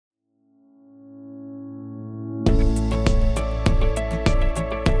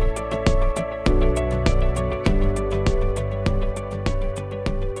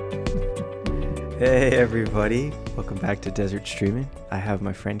Hey everybody, welcome back to Desert Streaming. I have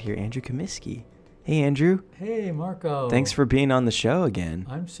my friend here, Andrew Comiskey. Hey Andrew. Hey Marco. Thanks for being on the show again.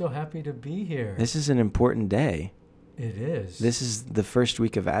 I'm so happy to be here. This is an important day. It is. This is the first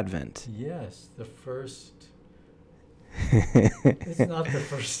week of Advent. Yes, the first. It's not the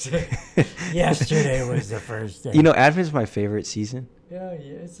first day. Yesterday was the first day. You know, Advent's my favorite season. Yeah,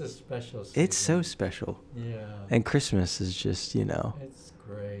 it's a special season. It's so special. Yeah. And Christmas is just, It's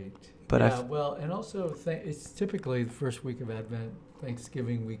great. But yeah, well, and also it's typically the first week of Advent,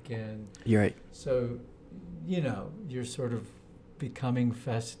 Thanksgiving weekend. You're right. So, you're sort of becoming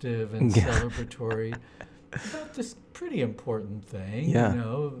festive and celebratory about this pretty important thing.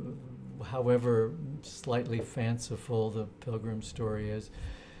 Yeah. However slightly fanciful the Pilgrim story is.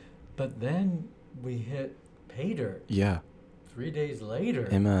 But then we hit pay dirt. Yeah. 3 days later.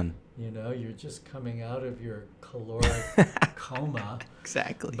 Amen. You're just coming out of your caloric coma.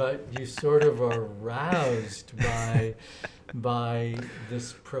 Exactly. But you sort of are roused by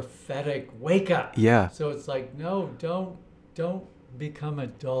this prophetic wake up. Yeah. So it's like, no, don't become a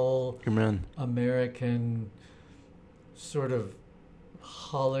dull Amen. American sort of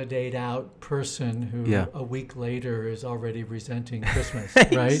holidayed out person who a week later is already resenting Christmas,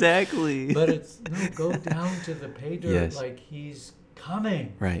 right? Exactly. But go down to the pay dirt like he's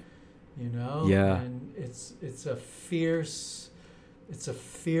coming. Right. Yeah. And it's a fierce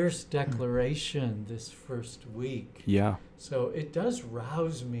declaration this first week. Yeah. So it does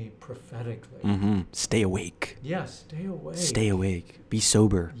rouse me prophetically. Mm-hmm. Stay awake. Yeah, stay awake. Stay awake. Be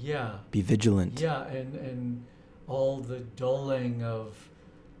sober. Yeah. Be vigilant. Yeah, and all the dulling of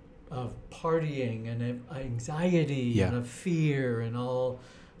partying and anxiety and of fear and all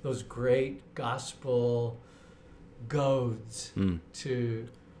those great gospel goads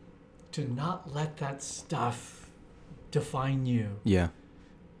to not let that stuff define you. Yeah.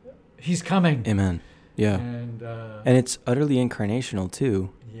 He's coming. Amen. Yeah. And it's utterly incarnational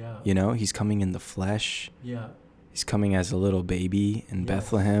too. Yeah. He's coming in the flesh. Yeah. He's coming as a little baby in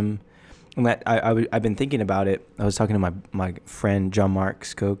Bethlehem. And I've been thinking about it. I was talking to my friend John Mark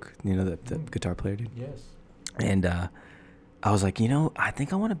Skoke, the guitar player dude. Yes. And I was like, I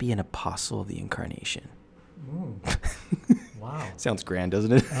think I want to be an apostle of the incarnation. Wow. Sounds grand,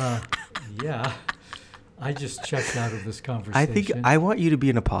 doesn't it? Yeah. I just checked out of this conversation. I think I want you to be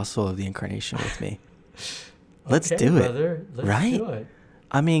an apostle of the incarnation with me. Let's do brother. it. Let's right? do it.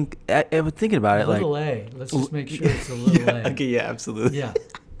 I mean, I was thinking about it little A. Let's just make sure it's a little A. Okay, yeah, absolutely. Yeah.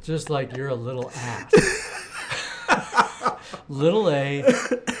 Just like you're a little ass. Little A,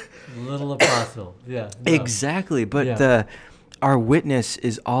 little apostle. Yeah. No. Exactly. But our witness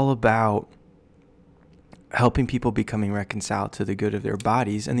is all about helping people becoming reconciled to the good of their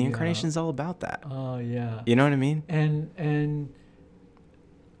bodies, and the incarnation is all about that. Oh, yeah. You know what I mean? And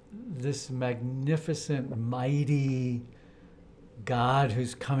this magnificent, mighty God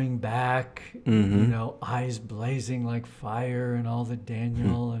who's coming back, eyes blazing like fire and all the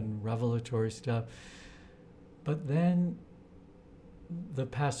Daniel and revelatory stuff. But then the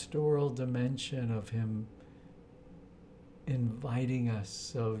pastoral dimension of him inviting us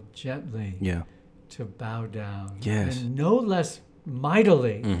so gently to bow down. Yes. And no less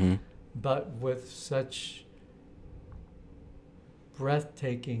mightily, but with such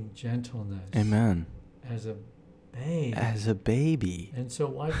breathtaking gentleness. Amen. As a babe. As a baby. And so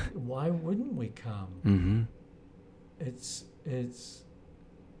why wouldn't we come? Mm-hmm. It's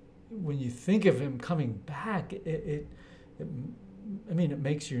when you think of him coming back, it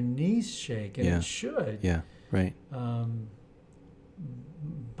makes your knees shake, and it should. Yeah, right.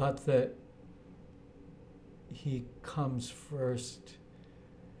 But that he comes first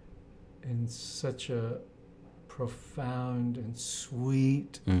in such a profound and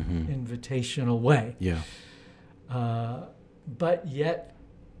sweet invitational way. Yeah. But yet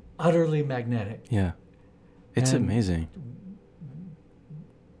utterly magnetic. Yeah. It's amazing.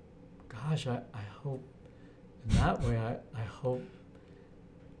 Gosh, I hope in that way, I hope,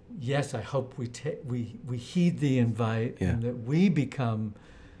 yes, I hope we heed the invite and that we become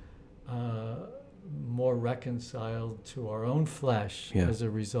more reconciled to our own flesh as a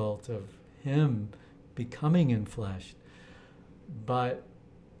result of him becoming enfleshed, but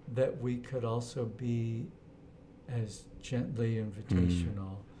that we could also be as gently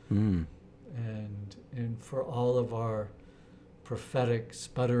invitational and for all of our prophetic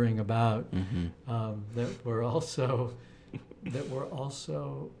sputtering about that we're also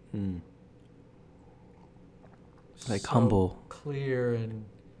like so humble, clear and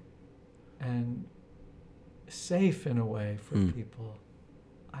safe in a way for people.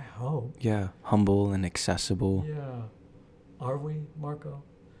 I hope. Yeah, humble and accessible. Yeah. Are we, Marco?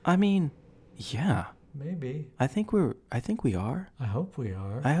 I mean, Yeah. Maybe. I think we are. I hope we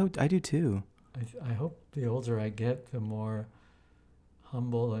are. I do too. I hope the older I get, the more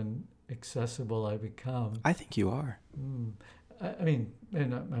humble and accessible I become. I think you are. I mean,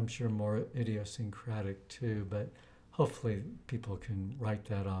 and I'm sure more idiosyncratic too, but hopefully people can write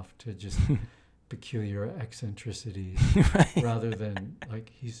that off to just peculiar eccentricities Right. rather than like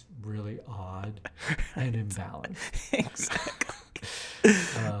he's really odd and imbalanced. Exactly.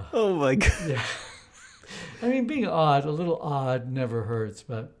 Oh my God. Yeah. I mean, being odd, a little odd never hurts,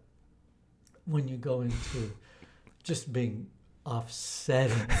 but when you go into just being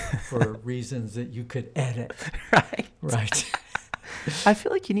offsetting for reasons that you could edit. Right. I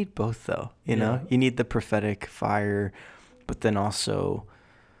feel like you need both, though. You know, you need the prophetic fire, but then also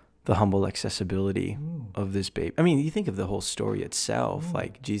the humble accessibility of this baby. I mean, you think of the whole story itself.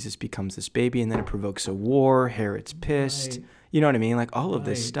 Like Jesus becomes this baby, and then it provokes a war. Herod's pissed. Right. You know what I mean? Like all of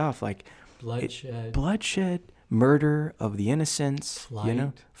this stuff, like bloodshed, murder of the innocents. Flight. You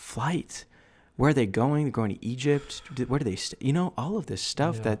know, flight. Where are they going? They're going to Egypt. Where do they stay? You know, all of this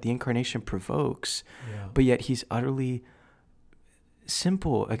stuff that the incarnation provokes, but yet he's utterly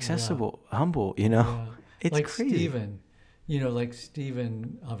simple, accessible, humble, you know? It's like crazy. Stephen. You know, like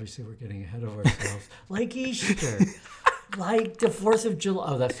Stephen, obviously we're getting ahead of ourselves. Like Easter. Like the 4th of July.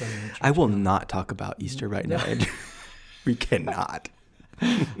 Oh, that's not even church. I will not talk about Easter right now. We cannot.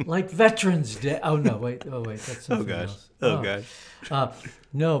 Like Veterans Day. Oh, no, wait. That's something else. Oh, gosh.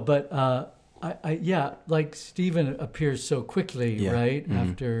 No, but like Stephen appears so quickly, right?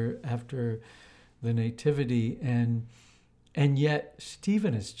 Mm-hmm. After the nativity, and yet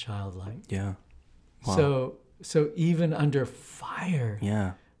Stephen is childlike. Yeah. Wow. So even under fire,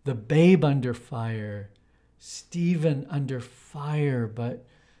 the babe under fire, Stephen under fire, but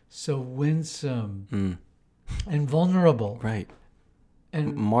so winsome and vulnerable, right?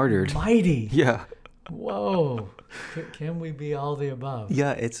 And martyred, mighty. Yeah. Whoa. Can we be all the above?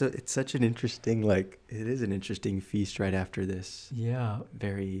 Yeah, it's such an interesting, like, it is an interesting feast right after this. Yeah.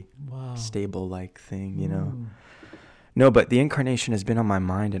 Very wow. stable, like, thing, you know? No, but the incarnation has been on my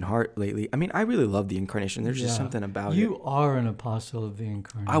mind and heart lately. I mean, I really love the incarnation. There's just something about it. You are an apostle of the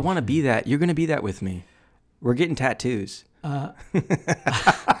incarnation. I want to be that. You're going to be that with me. We're getting tattoos.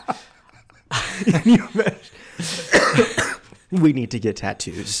 We need to get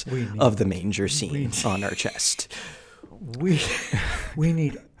tattoos of the manger scene on our chest. We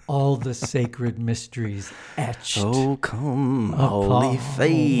need all the sacred mysteries etched. Oh, come, holy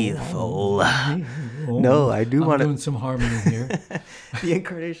faithful. No, I do want to. I'm doing some harmony here. The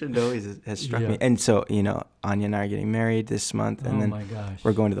incarnation always has struck me. And so, you know, Anya and I are getting married this month. And then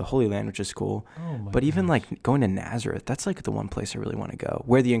we're going to the Holy Land, which is cool. But even like going to Nazareth, that's like the one place I really want to go,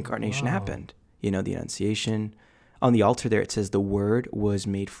 where the incarnation happened. You know, the Annunciation. On the altar there, it says the Word was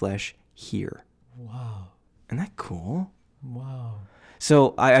made flesh here. Wow. Isn't that cool? Wow.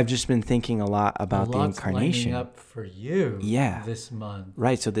 So I've just been thinking a lot about the incarnation. Lining up for you this month.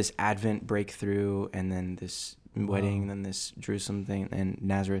 Right. So this Advent breakthrough, and then this wedding, and then this Jerusalem thing, and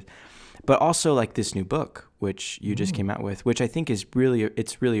Nazareth. But also like this new book, which you just came out with, which I think is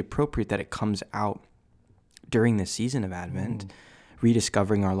it's really appropriate that it comes out during this season of Advent.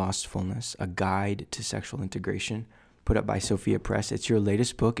 Rediscovering Our Lost Fullness, a guide to sexual integration, put up by Sophia Press. It's your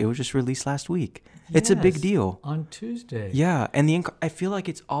latest book. It was just released last week. It's a big deal. On Tuesday. Yeah, and I feel like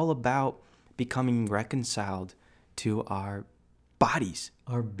it's all about becoming reconciled to our bodies.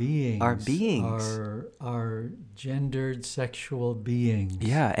 Our beings. Our gendered sexual beings.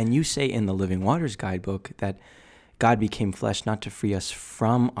 Yeah, and you say in the Living Waters guidebook that God became flesh not to free us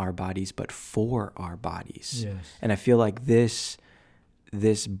from our bodies, but for our bodies. Yes. And I feel like this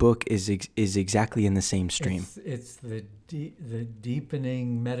book is exactly in the same stream. It's the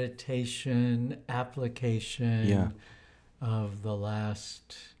deepening meditation application of the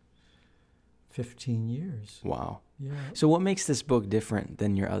last 15 years. Wow. Yeah. So what makes this book different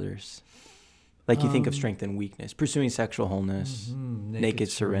than your others? Like you think of Strength and Weakness, Pursuing Sexual Wholeness, Naked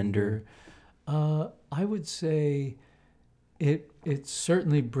Surrender. I would say it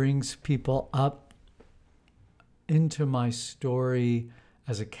certainly brings people up into my story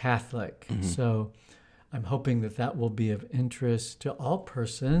as a Catholic. So I'm hoping that will be of interest to all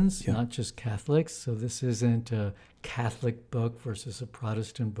persons, not just Catholics. So this isn't a Catholic book versus a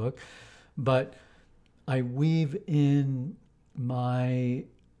Protestant book, but I weave in my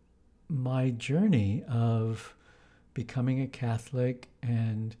journey of becoming a Catholic,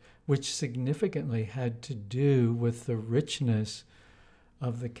 and which significantly had to do with the richness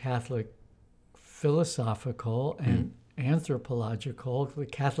of the Catholic philosophical and anthropological, the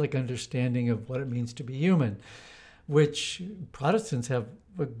Catholic understanding of what it means to be human, which Protestants have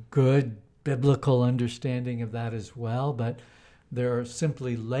a good biblical understanding of that as well, but there are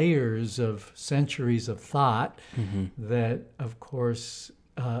simply layers of centuries of thought that, of course,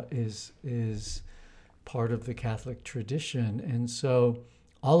 is part of the Catholic tradition. And so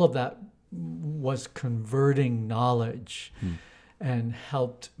all of that was converting knowledge and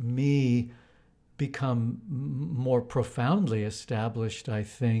helped me become more profoundly established, I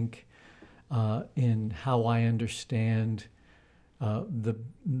think, in how I understand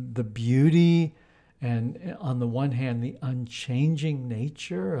the beauty and, on the one hand, the unchanging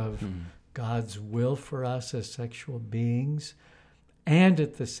nature of God's will for us as sexual beings, and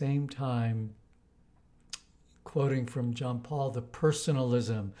at the same time, quoting from John Paul, the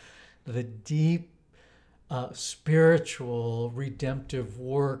personalism, the deep spiritual redemptive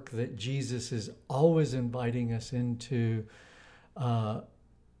work that Jesus is always inviting us into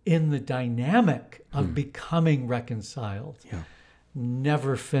in the dynamic of becoming reconciled. Yeah.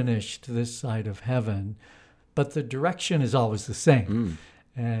 Never finished this side of heaven, but the direction is always the same.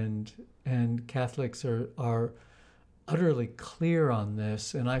 And Catholics are utterly clear on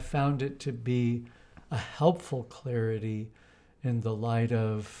this, and I found it to be a helpful clarity in the light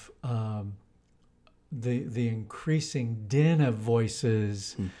of the increasing din of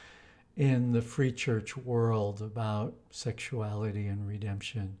voices in the free church world about sexuality and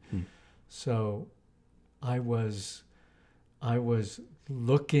redemption. So I was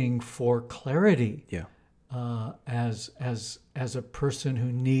looking for clarity as a person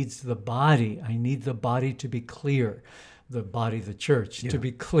who needs the body. I need the body to be clear, the body, the church, to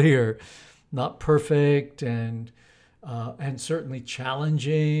be clear, not perfect and certainly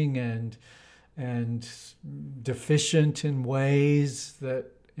challenging and deficient in ways that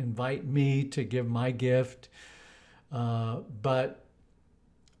invite me to give my gift, but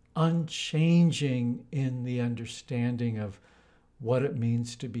unchanging in the understanding of what it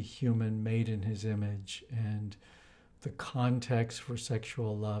means to be human, made in his image, and the context for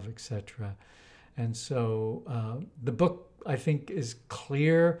sexual love, etc. And so the book, I think, is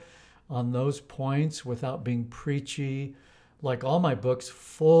clear on those points without being preachy. Like all my books,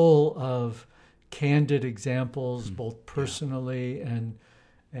 full of candid examples, both personally and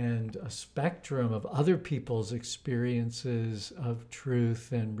a spectrum of other people's experiences of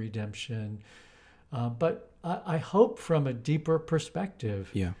truth and redemption. But I hope from a deeper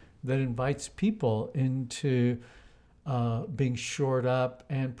perspective that invites people into being shored up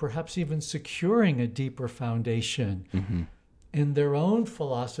and perhaps even securing a deeper foundation in their own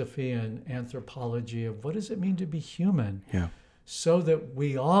philosophy and anthropology of what does it mean to be human, so that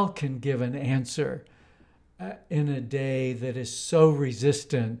we all can give an answer in a day that is so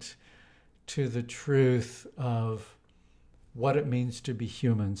resistant to the truth of what it means to be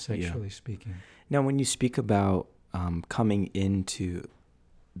human, sexually speaking. Now, when you speak about coming into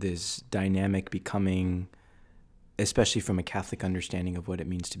this dynamic, becoming, especially from a Catholic understanding of what it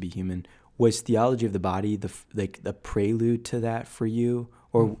means to be human, was theology of the body the prelude to that for you?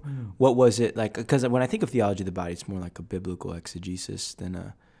 Or what was it like? Because when I think of theology of the body, it's more like a biblical exegesis than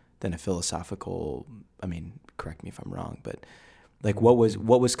a philosophical. I mean, correct me if I'm wrong, but like what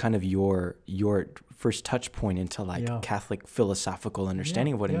was kind of your first touch point into like Catholic philosophical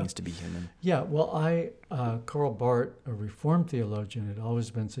understanding of what it means to be human? Yeah, well, Karl Barth, a Reformed theologian, had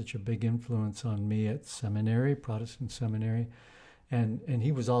always been such a big influence on me at seminary, Protestant seminary, and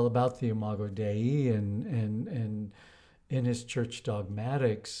he was all about the Imago Dei and in his church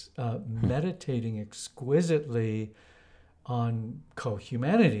dogmatics, meditating exquisitely on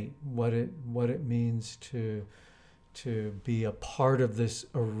co-humanity, what it means to be a part of this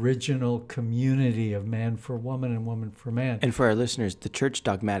original community of man for woman and woman for man. And for our listeners, the church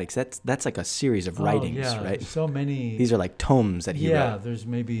dogmatics, that's like a series of writings, right? So many. These are like tomes that he wrote. Yeah, there's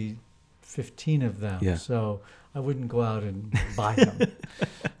maybe 15 of them. Yeah. So I wouldn't go out and buy them.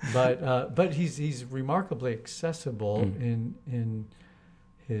 But he's remarkably accessible in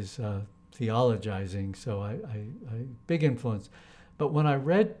his theologizing. So I big influence. But when I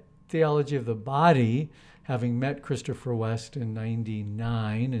read Theology of the Body, having met Christopher West in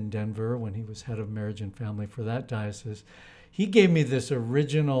 '99 in Denver when he was head of marriage and family for that diocese, he gave me this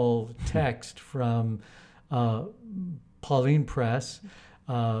original text from Pauline Press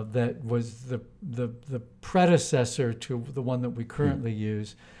that was the predecessor to the one that we currently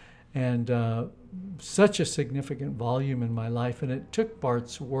use, and such a significant volume in my life. And it took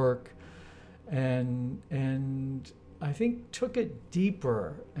Barth's work and I think took it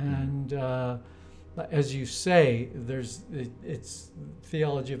deeper. And as you say, it's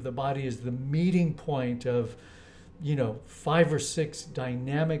Theology of the Body is the meeting point of 5 or 6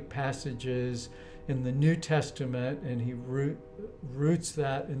 dynamic passages in the New Testament, and he roots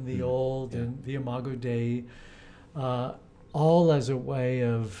that in the Old and the Imago Dei, all as a way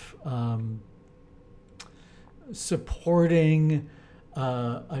of supporting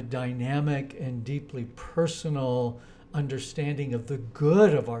a dynamic and deeply personal understanding of the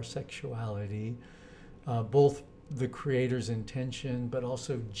good of our sexuality, both the Creator's intention, but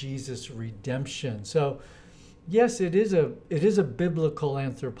also Jesus' redemption. So, yes, it is a biblical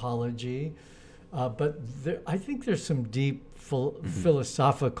anthropology, but I think there's some deep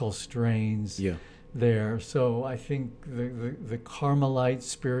philosophical strains there. So I think the Carmelite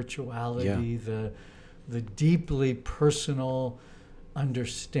spirituality, the deeply personal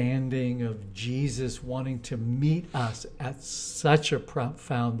understanding of Jesus wanting to meet us at such a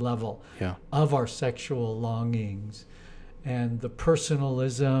profound level of our sexual longings, and the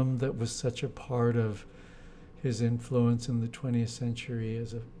personalism that was such a part of his influence in the 20th century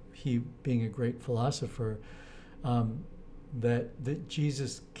as he being a great philosopher, that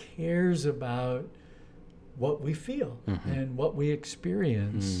Jesus cares about what we feel and what we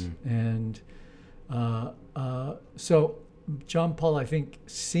experience. And so John Paul, I think,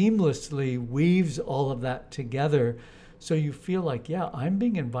 seamlessly weaves all of that together. So you feel like, I'm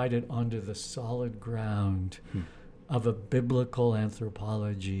being invited onto the solid ground of a biblical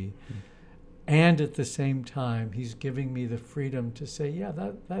anthropology. And at the same time, he's giving me the freedom to say,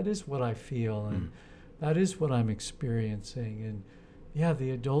 that is what I feel, and that is what I'm experiencing. And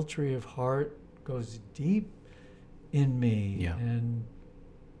the adultery of heart goes deep in me. And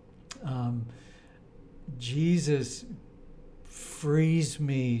Jesus frees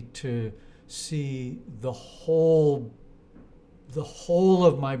me to see the whole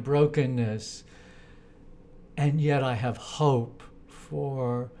of my brokenness, and yet I have hope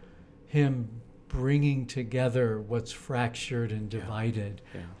for him bringing together what's fractured and divided.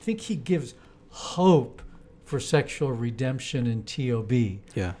 I think he gives hope for sexual redemption in TOB,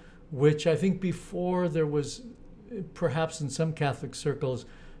 which I think before there was, perhaps in some Catholic circles,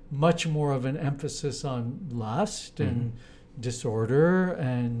 much more of an emphasis on lust and disorder,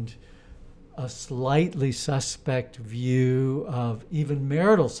 and a slightly suspect view of even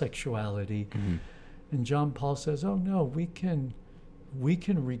marital sexuality. And John Paul says, oh no, we can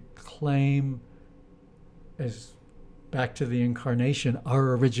reclaim, as back to the incarnation,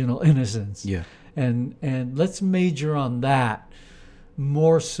 our original innocence. And let's major on that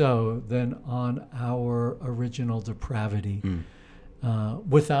more so than on our original depravity,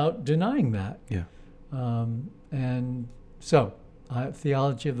 without denying that. And so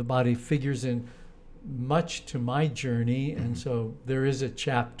theology of the body figures in much to my journey, and so there is a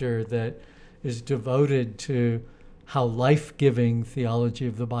chapter that is devoted to how life-giving theology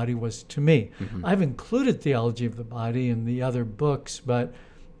of the body was to me. I've included theology of the body in the other books, but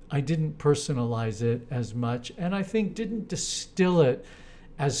I didn't personalize it as much, and I think didn't distill it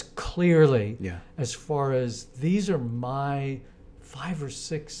as clearly as far as these are my 5 or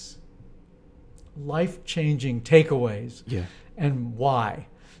 6 life-changing takeaways and why.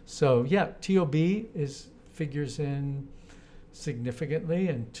 So TOB figures in significantly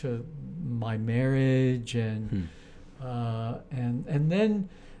into my marriage, and then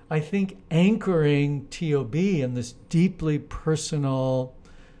I think anchoring TOB in this deeply personal,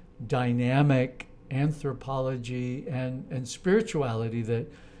 dynamic anthropology and spirituality that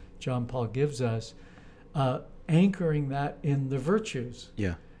John Paul gives us, anchoring that in the virtues.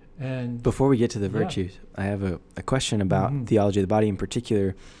 And before we get to the virtues, I have a question about theology of the body in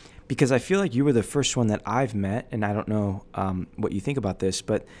particular, because I feel like you were the first one that I've met, and I don't know what you think about this,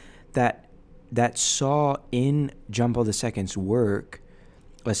 but that saw in John Paul II's work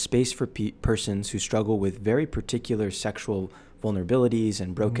a space for persons who struggle with very particular sexual vulnerabilities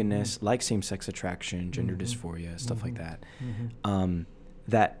and brokenness, like same-sex attraction, gender dysphoria, stuff like that.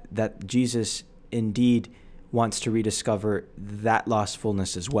 That Jesus indeed wants to rediscover that lost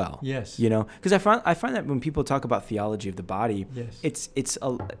fullness as well. Because I find that when people talk about theology of the body,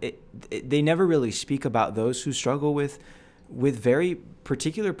 they never really speak about those who struggle with very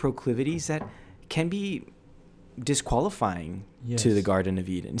particular proclivities that can be disqualifying to the Garden of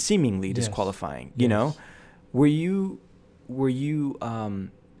Eden, seemingly disqualifying. You know, were you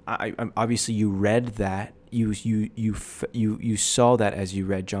obviously you read that, you saw that as you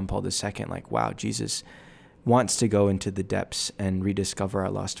read John Paul II, like, wow, Jesus wants to go into the depths and rediscover our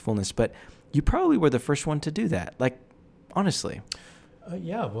lost fullness. But you probably were the first one to do that, like, honestly.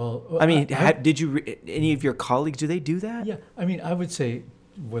 Well, I mean, did you any of your colleagues, do they do that? I mean, I would say,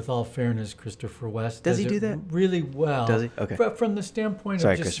 with all fairness, Christopher West does he do that really well? Does he? Okay. From the standpoint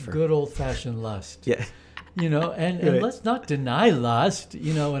of just good old-fashioned lust. And let's not deny lust,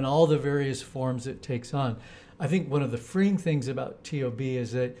 in all the various forms it takes on. I think one of the freeing things about TOB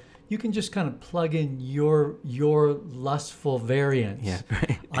is that you can just kind of plug in your lustful variants. Yeah,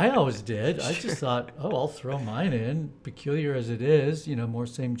 right. I always did. I just thought, I'll throw mine in, peculiar as it is, more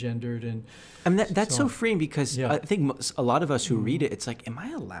same-gendered and. I mean, that's so on. freeing because Yeah. I think a lot of us who read it, it's like, am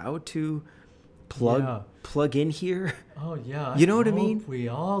I allowed to plug in here? Oh yeah, You know what I mean? We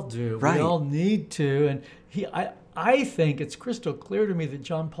all do. Right. We all need to, and I think it's crystal clear to me that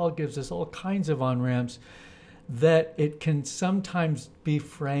John Paul gives us all kinds of on-ramps that it can sometimes be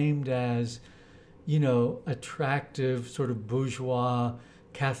framed as, attractive sort of bourgeois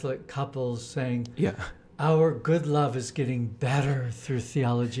Catholic couples saying, Yeah. our good love is getting better through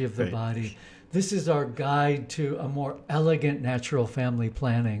theology of the Right. body. This is our guide to a more elegant natural family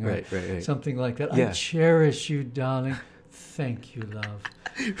planning, or Right. something like that. Yeah. I cherish you, darling. Thank you, love.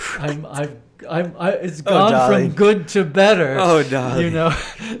 It's gone darling. from good to better. Oh, darling.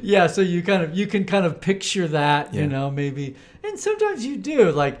 Yeah. So you can kind of picture that, Yeah. maybe, and sometimes you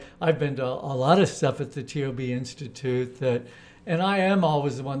do. Like I've been to a lot of stuff at the TOB Institute and I am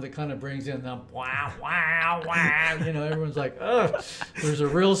always the one that kind of brings in the wow. Everyone's like, oh, there's a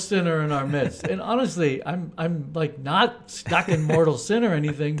real sinner in our midst. And honestly, I'm like not stuck in mortal sin or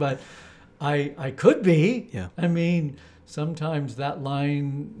anything, but I could be. Yeah. I mean, sometimes that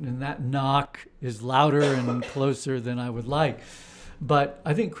line and that knock is louder and closer than I would like. But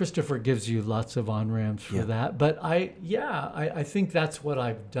I think Christopher gives you lots of on-ramps for that. But I think that's what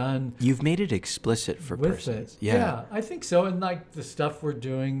I've done. You've made it explicit for with persons. it. Yeah, I think so. And like the stuff we're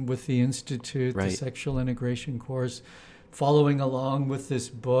doing with the Institute, Right. the sexual integration course, following along with this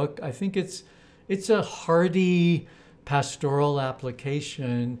book, I think it's a hearty pastoral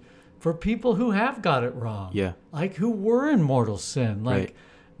application for people who have got it wrong. Yeah. Like who were in mortal sin. Like, Right.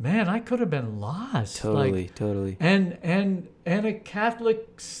 man, I could have been lost. Totally. And a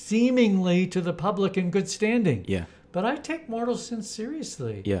Catholic seemingly to the public in good standing. Yeah. But I take mortal sin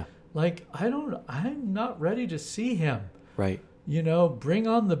seriously. Yeah. Like I'm not ready to see him. Right. Bring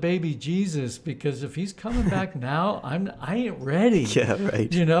on the baby Jesus, because if he's coming back now, I ain't ready. Yeah,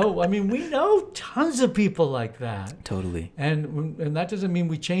 right. I mean, we know tons of people like that. Totally. And that doesn't mean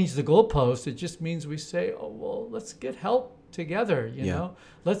we change the goalpost. It just means we say, oh, well, let's get help together,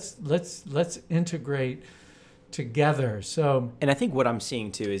 Let's integrate together. So, and I think what I'm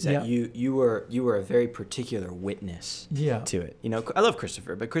seeing too is that you were a very particular witness to it. I love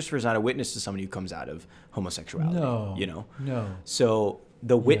Christopher, but Christopher's not a witness to somebody who comes out of homosexuality. No. So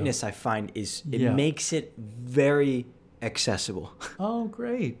the witness I find makes it very accessible. Oh,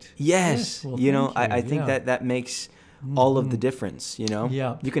 great. Yes. Well, I think that makes all of the difference,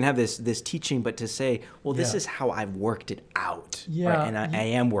 Yeah. You can have this teaching, but to say, well, this is how I've worked it out. Yeah. Right? And I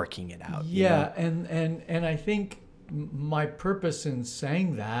am working it out. Yeah. And I think my purpose in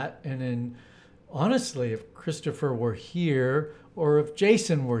saying that, and honestly, if Christopher were here, or if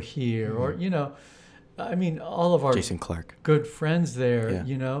Jason were here, or, I mean, all of our Jason Clark, good friends there,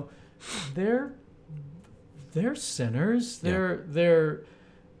 they're sinners.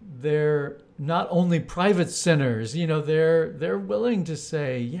 They're not only private sinners, they're willing to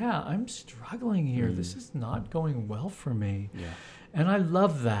say, yeah, I'm struggling here. This is not going well for me. Yeah. And I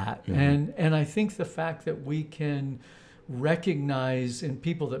love that. Mm-hmm. And I think the fact that we can recognize in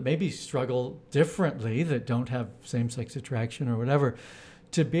people that maybe struggle differently, that don't have same-sex attraction or whatever,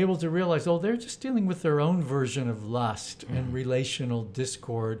 to be able to realize, they're just dealing with their own version of lust and relational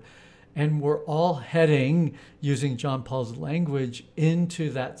discord. And we're all heading, using John Paul's language,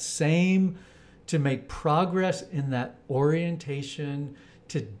 into that same, to make progress in that orientation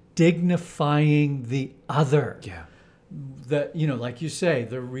to dignifying the other. Yeah. That, like you say,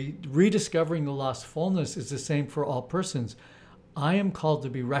 the rediscovering the lost fullness is the same for all persons. I am called to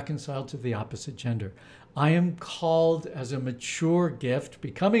be reconciled to the opposite gender. I am called as a mature gift,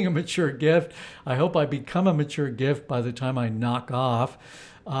 becoming a mature gift. I hope I become a mature gift by the time I knock off,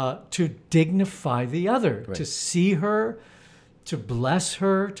 to dignify the other, to see her, to bless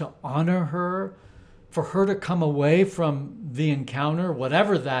her, to honor her, for her to come away from the encounter,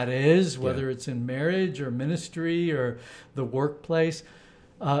 whatever that is, whether it's in marriage or ministry or the workplace,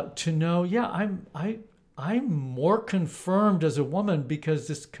 to know, I'm more confirmed as a woman because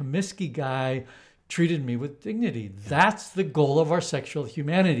this Comiskey guy treated me with dignity. That's the goal of our sexual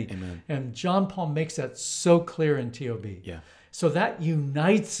humanity. Amen. And John Paul makes that so clear in TOB. Yeah. So that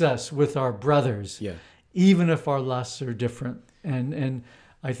unites us with our brothers, even if our lusts are different. And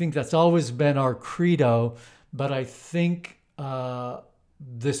I think that's always been our credo. But I think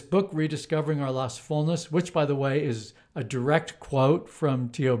this book, Rediscovering Our Lost Fullness, which, by the way, is a direct quote from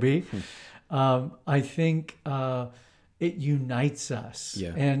TOB, I think it unites us.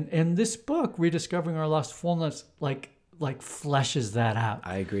 Yeah. And this book, Rediscovering Our Lost Fullness, like fleshes that out.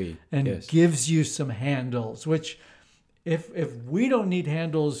 I agree. And Yes. gives you some handles, which if we don't need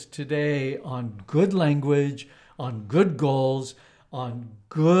handles today on good language, on good goals, on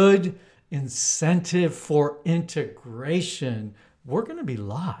good incentive for integration, we're going to be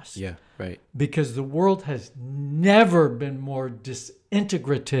lost. Yeah, right. Because the world has never been more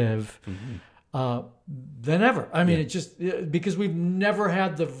disintegrative than ever. I mean, it just because we've never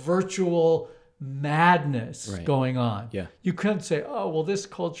had the virtual madness going on. Yeah. You couldn't say, oh, well, this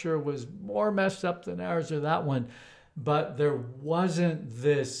culture was more messed up than ours or that one. But there wasn't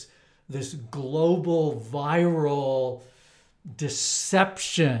this global viral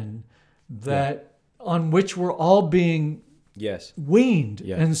deception that on which we're all being weaned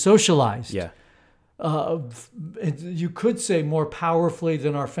and socialized. Yeah. You could say more powerfully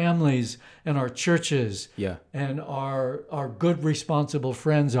than our families and our churches Yeah. and our good, responsible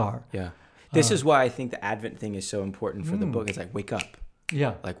friends are. Yeah. This is why I think the Advent thing is so important for the book. It's like, wake up.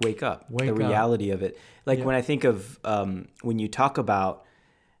 Yeah. Like, wake up. Wake the up. reality of it. Like, when I think of, when you talk about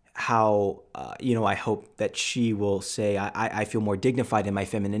how, I hope that she will say, I feel more dignified in my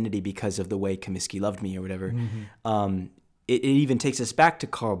femininity because of the way Comiskey loved me or whatever. It even takes us back to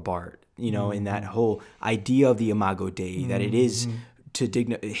Karl Barth, in that whole idea of the Imago Dei, that it is to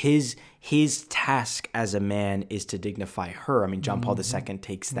his task as a man is to dignify her. I mean, John Paul II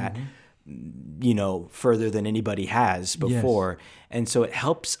takes that, further than anybody has before. Yes. And so it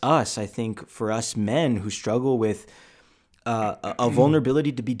helps us, I think, for us men who struggle with a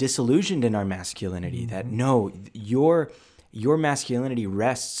vulnerability to be disillusioned in our masculinity, that no, your masculinity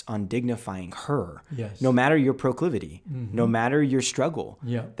rests on dignifying her, no matter your proclivity, no matter your struggle,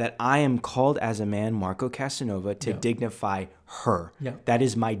 that I am called as a man, Marco Casanova, to dignify her. That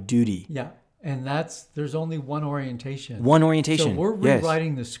is my duty. And there's only one orientation. One orientation. So we're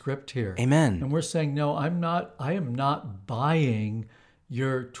rewriting the script here. Amen. And we're saying, no, I am not buying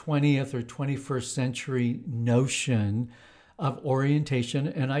your 20th or 21st century notion of orientation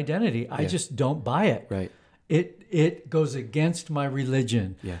and identity. I just don't buy it. Right. It goes against my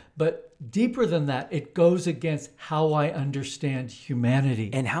religion. Yeah. But deeper than that, it goes against how I understand humanity.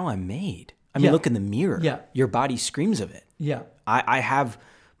 And how I'm made. I mean, look in the mirror. Yeah. Your body screams of it. Yeah.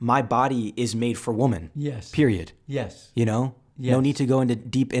 My body is made for woman. Yes. Period. Yes. Yes. No need to go into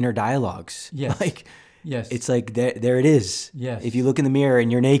deep inner dialogues. Yes. Yes. It's like there it is. Yes. If you look in the mirror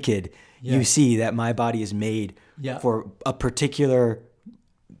and you're naked, you see that my body is made for a particular,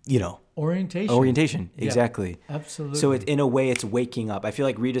 orientation. Exactly. Absolutely. So in a way, it's waking up. I feel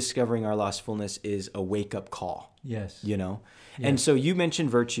like Rediscovering Our Lost Fullness is a wake up call. Yes. And so you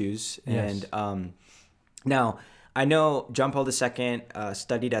mentioned virtues, and now I know John Paul II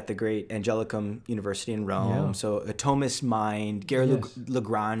studied at the great Angelicum University in Rome. Yeah. So a Thomist mind. Gary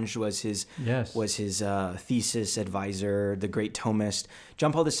Lagrange was his thesis advisor, the great Thomist.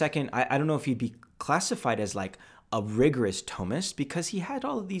 John Paul II, I don't know if he'd be classified as like a rigorous Thomist, because he had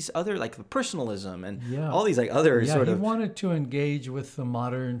all of these other, like, personalism and all these, like, other sort of... he wanted to engage with the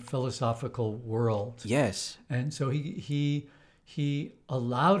modern philosophical world. Yes. And so he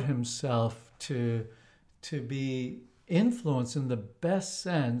allowed himself to be influenced in the best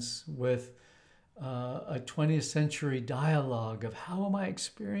sense with a 20th century dialogue of how am I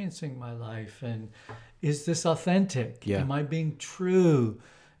experiencing my life, and is this authentic? Yeah. Am I being true?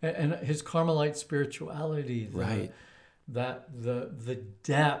 And his Carmelite spirituality, the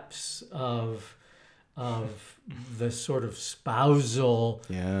depths of the sort of spousal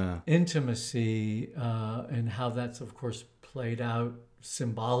intimacy, and how that's of course played out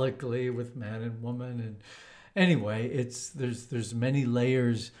symbolically with man and woman. And anyway, there's many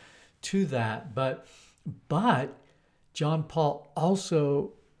layers to that. But John Paul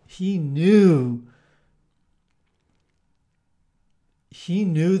also, he knew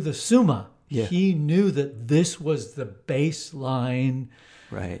the Summa. Yeah. He knew that this was the baseline.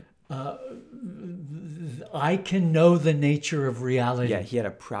 Right. I can know the nature of reality. Yeah, he had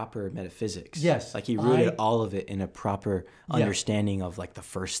a proper metaphysics. Yes. Like he rooted all of it in a proper understanding of like the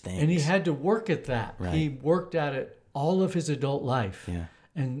first things. And he had to work at that. Right. He worked at it all of his adult life. Yeah.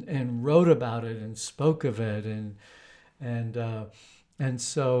 And wrote about it and spoke of it. And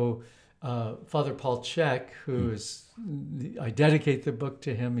so Father Paul Chek, who is, I dedicate the book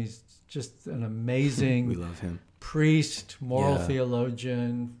to him. He's just an amazing we love him. Priest, moral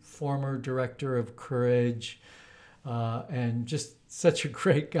theologian, former director of Courage, and just such a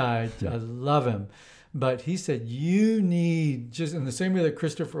great guy. I love him. But he said, you need, just in the same way that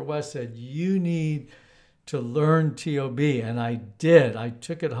Christopher West said, you need to learn TOB, and I did. I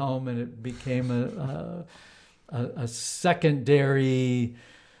took it home, and it became a secondary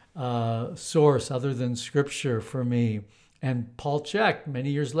source other than Scripture for me. And Paul Chek,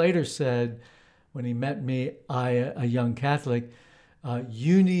 many years later, said, when he met me, a young Catholic,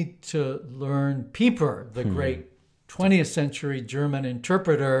 you need to learn Pieper, the great 20th century German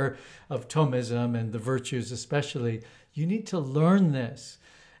interpreter of Thomism and the virtues especially. You need to learn this.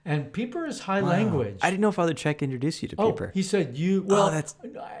 And Pieper is high language. I didn't know Father Chek introduced you to Pieper. He said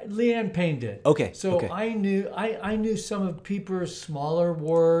Leanne Payne did. Okay. So okay. I knew some of Pieper's smaller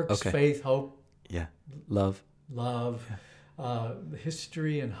works, Faith, Hope, Love,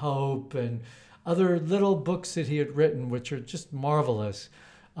 History and Hope, and other little books that he had written, which are just marvelous.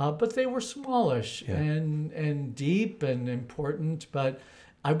 But they were smallish and deep and important, but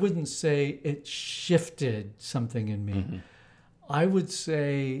I wouldn't say it shifted something in me. Mm-hmm. I would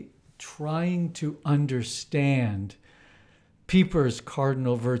say trying to understand Pieper's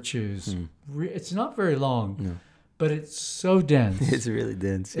cardinal virtues. It's not very long, but it's so dense. It's really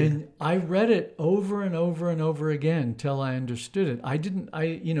dense. Yeah. And I read it over and over and over again till I understood it.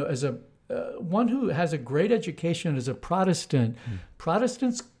 As a one who has a great education as a Protestant,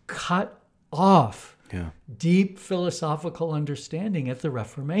 Protestants cut off deep philosophical understanding at the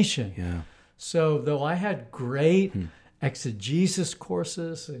Reformation. Yeah. So though I had great exegesis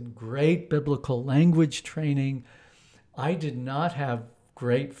courses and great biblical language training, I did not have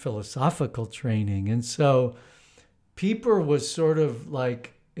great philosophical training. And so Pieper was sort of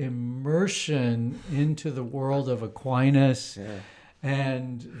like immersion into the world of Aquinas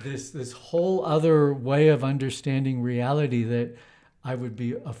and this whole other way of understanding reality that I would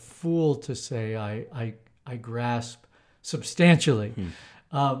be a fool to say I grasp substantially.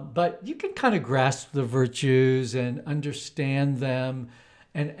 But you can kind of grasp the virtues and understand them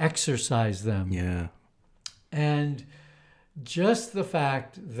and exercise them. Yeah. And just the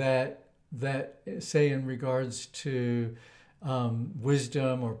fact that say in regards to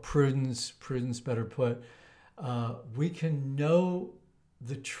wisdom or prudence better put, we can know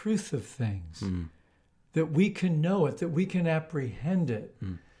the truth of things, that we can know it, that we can apprehend it,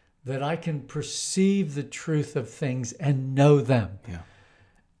 that I can perceive the truth of things and know them. Yeah.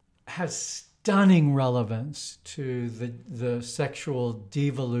 Has stunning relevance to the sexual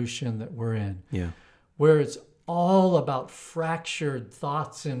devolution that we're in, where it's all about fractured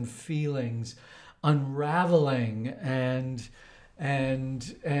thoughts and feelings unraveling and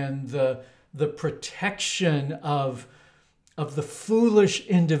the protection of the foolish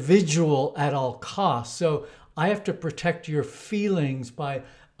individual at all costs. So I have to protect your feelings by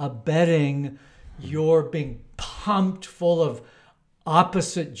abetting your being pumped full of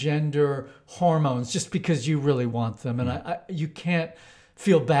opposite gender hormones just because you really want them. And you can't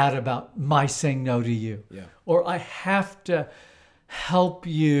feel bad about my saying no to you. Yeah. Or I have to help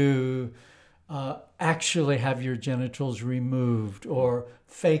you actually have your genitals removed or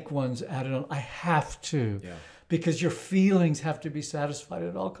fake ones added on. I have to. Yeah. Because your feelings have to be satisfied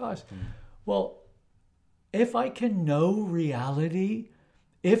at all costs. Well, if I can know reality,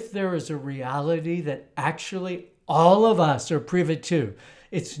 if there is a reality that actually all of us are privy to,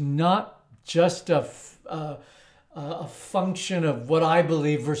 it's not just a function of what I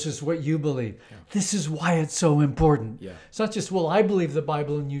believe versus what you believe. Yeah. This is why it's so important. Yeah. It's not just, well, I believe the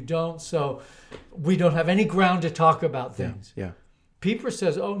Bible and you don't, so we don't have any ground to talk about things. Yeah. Pieper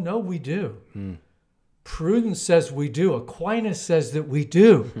says, oh, no, we do. Prudence says we do. Aquinas says that we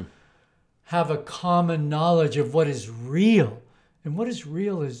do have a common knowledge of what is real. And what is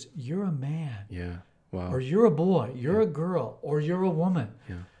real is you're a man. Yeah. Wow. Or you're a boy, you're a girl, or you're a woman.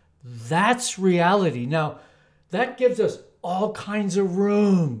 Yeah. That's reality. Now, that gives us all kinds of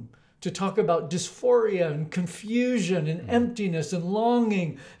room to talk about dysphoria and confusion and emptiness and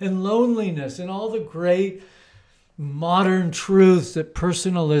longing and loneliness and all the great modern truths that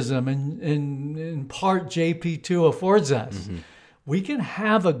personalism and in part JP2 affords us. We can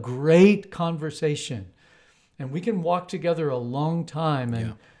have a great conversation and we can walk together a long time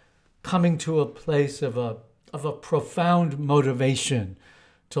and coming to a place of a profound motivation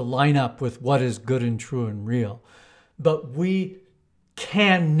to line up with what is good and true and real. But we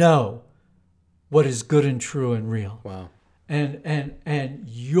can know what is good and true and real. Wow. And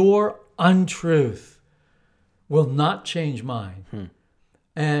your untruth will not change mine.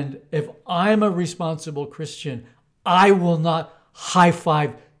 And if I'm a responsible Christian, I will not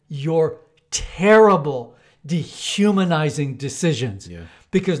high-five your terrible, dehumanizing decisions. Yeah.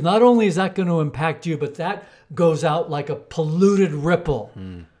 Because not only is that going to impact you, but that goes out like a polluted ripple,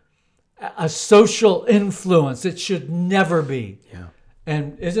 a social influence that should never be. Yeah.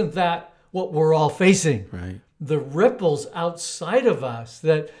 And isn't that what we're all facing. Right. The ripples outside of us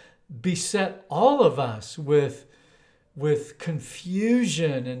that beset all of us with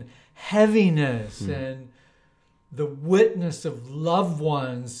confusion and heaviness and the witness of loved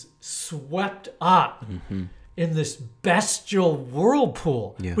ones swept up in this bestial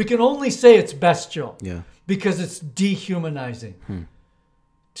whirlpool. Yeah. We can only say it's bestial Yeah. because it's dehumanizing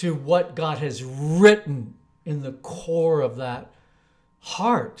to what God has written in the core of that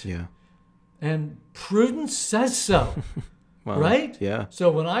heart. Yeah. And prudence says so. Wow. Right? Yeah.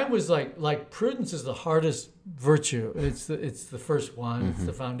 So when I was like prudence is the hardest virtue. It's the first one. It's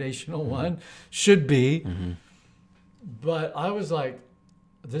the foundational one. Should be. But I was like,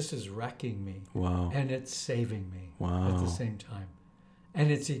 this is wrecking me. Wow. And it's saving me Wow. at the same time.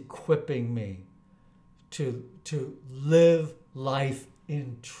 And it's equipping me to live life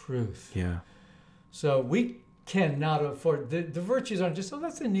in truth. Yeah. So we cannot afford the virtues aren't just, oh,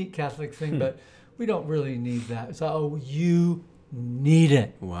 that's a neat Catholic thing, but we don't really need that. So you need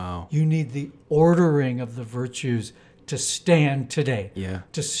it. Wow. You need the ordering of the virtues to stand today. Yeah.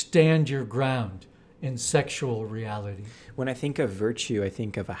 To stand your ground in sexual reality. When I think of virtue, I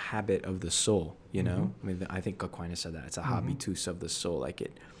think of a habit of the soul, you know? I mean, I think Aquinas said that. It's a habitus of the soul, like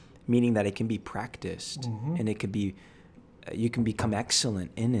it, meaning that it can be practiced and it could be, you can become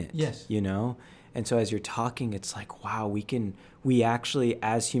excellent in it. Yes. You know? And so as you're talking, it's like, wow, we actually,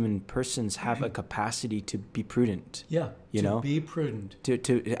 as human persons, have a capacity to be prudent. Yeah. You know? Be prudent.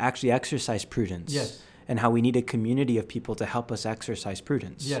 To actually exercise prudence. Yes. And how we need a community of people to help us exercise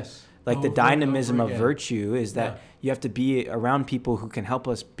prudence. Yes. Like the Over and dynamism over of again. virtue is that Yeah. you have to be around people who can help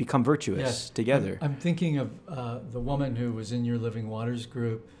us become virtuous Yes. together. I'm thinking of the woman who was in your Living Waters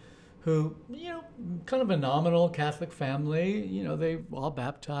group who, kind of a nominal Catholic family, they all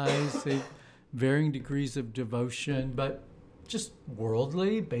baptized, they varying degrees of devotion, but just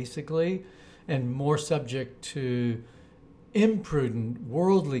worldly, basically, and more subject to imprudent,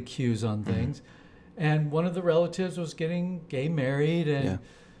 worldly cues on things. And one of the relatives was getting gay married,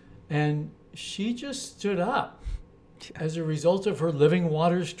 and she just stood up as a result of her Living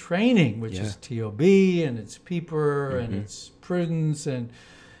Waters training, which is TOB and it's Peeper and it's prudence and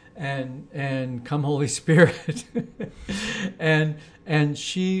come Holy Spirit. and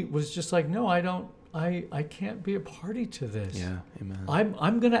she was just like, no, I can't be a party to this. Yeah, amen.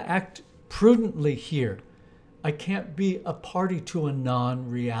 I'm going to act prudently here. I can't be a party to a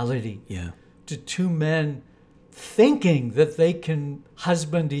non-reality. Yeah, To two men thinking that they can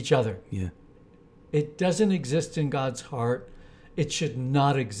husband each other. yeah, It doesn't exist in God's heart. It should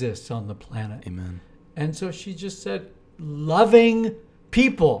not exist on the planet. amen. And so she just said, loving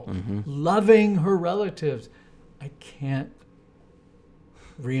people, loving her relatives. I can't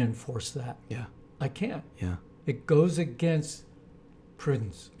reinforce that. Yeah, I can't. yeah, It goes against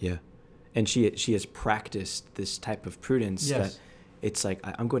prudence. yeah. And she has practiced this type of prudence Yes. that it's like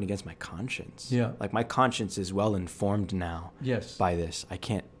I'm going against my conscience. Yeah. Like my conscience is well informed now Yes. by this. I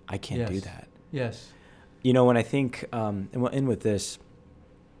can't Yes. do that. Yes. When I think, and we'll end with this.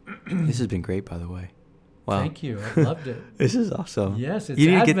 This has been great, by the way. Wow. Thank you. I loved it. This is awesome. Yes, it's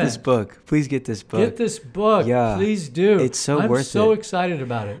You need to get Advent. this book. Please get this book. Get this book. Yeah. Please do. It's so I'm worth so it. excited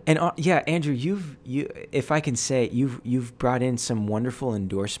about it. And Andrew, you, if I can say, you've brought in some wonderful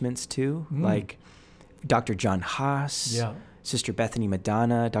endorsements too, like Dr. John Haas, Yeah. Sister Bethany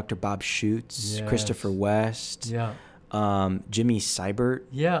Madonna, Dr. Bob Schutz, Yes. Christopher West, Yeah. Jimmy Seibert,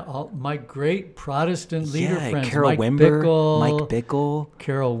 Yeah. All my great Protestant leader friends. Carol Mike Wimber, Bickle, Mike Bickle,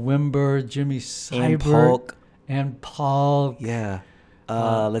 Carol Wimber, Jimmy Ann Seibert, Polk, Ann Paul. yeah.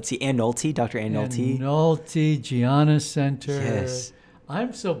 Let's see, Ann Nolte, Dr. Ann Nolte. Nolte, Gianna Center. Yes.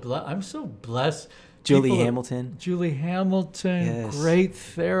 I'm so blessed. Julie People- Hamilton. Julie Hamilton, Yes. great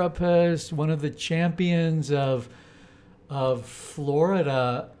therapist, one of the champions of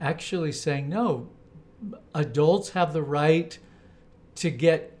Florida, actually saying, no, adults have the right to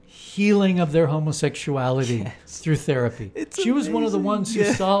get healing of their homosexuality Yes. through therapy. It's She was one of the amazing. ones who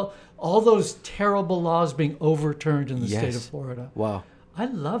Yeah. saw all those terrible laws being overturned in the state of Yes. Florida. Wow. I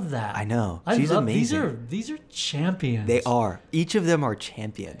love that. I know. I She's love amazing. These are champions. They are. Each of them are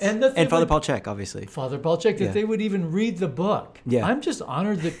champions. And the thing Father with- Paul Chek, obviously. Father Paul Chek, that Yeah. they would even read the book. Yeah. I'm just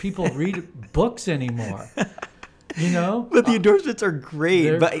honored that people read books anymore. But the endorsements are great,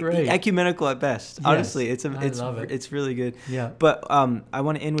 they're but great. ecumenical at best. Yes, Honestly, I love it. it's really good. Yeah. But I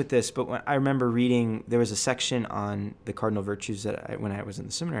want to end with this. But when I remember reading, there was a section on the cardinal virtues that when I was in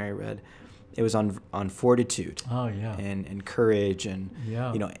the seminary, I read. It was on fortitude Oh yeah. and courage and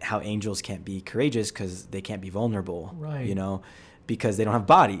Yeah. how angels can't be courageous because they can't be vulnerable. Right. Because they don't have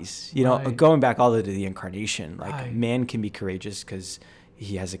bodies. Right. Going back all the way to the incarnation, like Right. man can be courageous because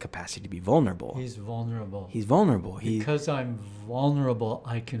he has a capacity to be vulnerable. He's vulnerable. He's vulnerable. Because I'm vulnerable,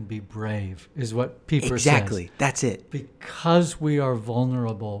 I can be brave, is what Pieper says. Exactly. That's it. Because we are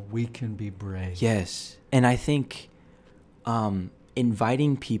vulnerable, we can be brave. Yes. And I think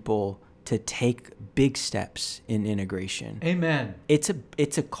inviting people to take big steps in integration. Amen. It's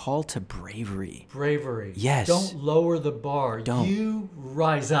a call to bravery. Bravery. Yes. Don't lower the bar. Don't. You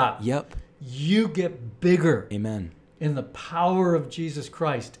rise up. Yep. You get bigger. Amen. In the power of Jesus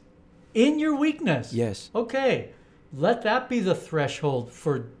Christ. In your weakness. Yes. Okay. Let that be the threshold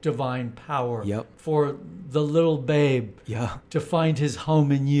for divine power. Yep. For the little babe Yeah. to find his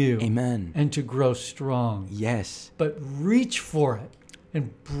home in you. Amen. And to grow strong. Yes. But reach for it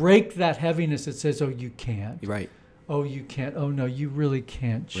and break that heaviness that says, oh, you can't. Right. Oh, you can't. Oh, no, you really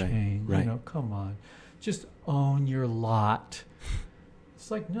can't change. Right. You know, come on. Just own your lot. It's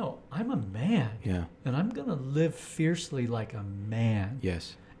like, no, I'm a man. Yeah. And I'm going to live fiercely like a man.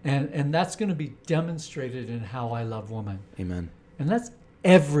 Yes. And that's going to be demonstrated in how I love woman. Amen. And that's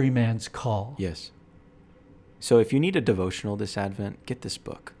every man's call. Yes. So if you need a devotional this Advent, get this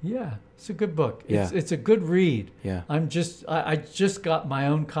book. Yeah, it's a good book. Yeah. It's a good read. Yeah. I just got my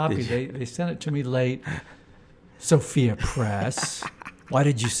own copy. They sent it to me late. Sophia Press. Why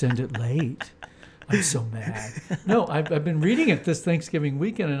did you send it late? I'm so mad. No, I've been reading it this Thanksgiving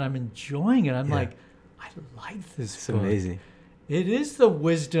weekend and I'm enjoying it. I'm like, I like this It's book. amazing. It is the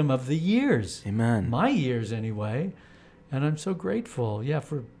wisdom of the years. Amen. My years anyway. And I'm so grateful,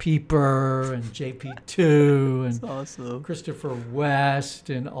 for Pieper and JP2 and awesome. Christopher West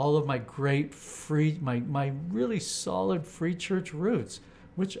and all of my great my really solid free church roots,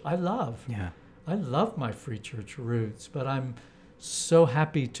 which I love. Yeah. I love my free church roots, but I'm so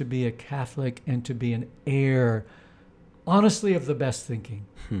happy to be a Catholic and to be an heir, honestly, of the best thinking.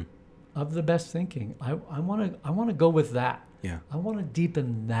 Of the best thinking. I want to go with that. Yeah. I want to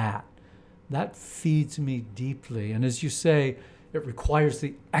deepen that. That feeds me deeply. And as you say, it requires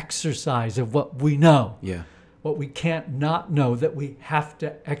the exercise of what we know. Yeah. What we can't not know, that we have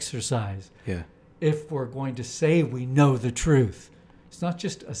to exercise. Yeah. If we're going to say we know the truth. It's not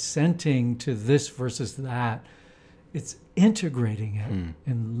just assenting to this versus that. It's integrating it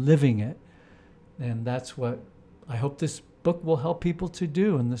and living it. And that's what I hope this book will help people to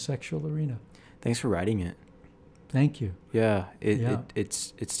do in the sexual arena. Thanks for writing it. Thank you. Yeah,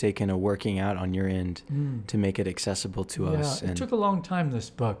 it's taken a working out on your end to make it accessible to us. It took a long time, this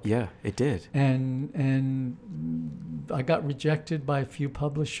book. Yeah, it did. And I got rejected by a few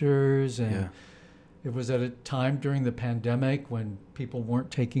publishers, and it was at a time during the pandemic when people weren't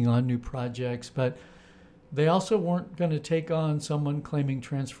taking on new projects, but they also weren't going to take on someone claiming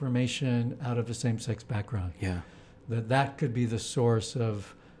transformation out of a same-sex background. Yeah. That could be the source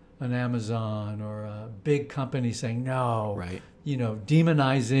of an Amazon or a big company saying no, right?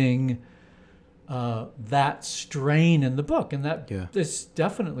 Demonizing that strain in the book, and that is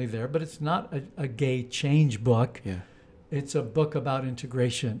definitely there. But it's not a gay change book. Yeah, it's a book about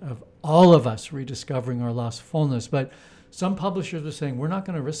integration of all of us rediscovering our lost fullness. But some publishers are saying we're not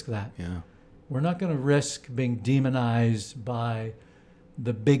going to risk that. Yeah, we're not going to risk being demonized by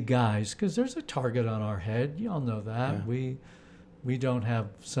the big guys because there's a target on our head. You all know that. Yeah. We don't have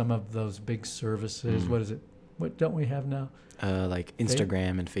some of those big services. What is it? What don't we have now? Like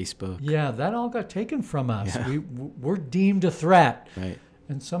Instagram and Facebook. Yeah, that all got taken from us. Yeah. We're deemed a threat. Right.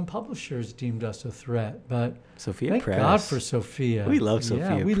 And some publishers deemed us a threat. But Sophia thank Press. God for Sophia. We love Sophia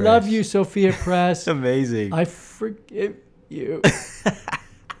Press. We love you, Sophia Press. Amazing. I forgive you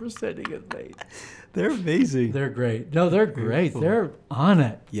for sending it late. They're amazing. They're great. No, they're great. They're on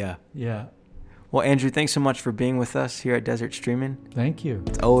it. Yeah. Yeah. Well, Andrew, thanks so much for being with us here at Desert Streaming. Thank you.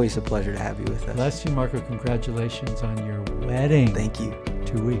 It's always a pleasure to have you with us. Bless you, Marco. Congratulations on your wedding. Thank you.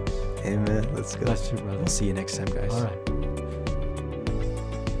 2 weeks. Amen. Let's go. Bless you, brother. We'll see you next time, guys. All right.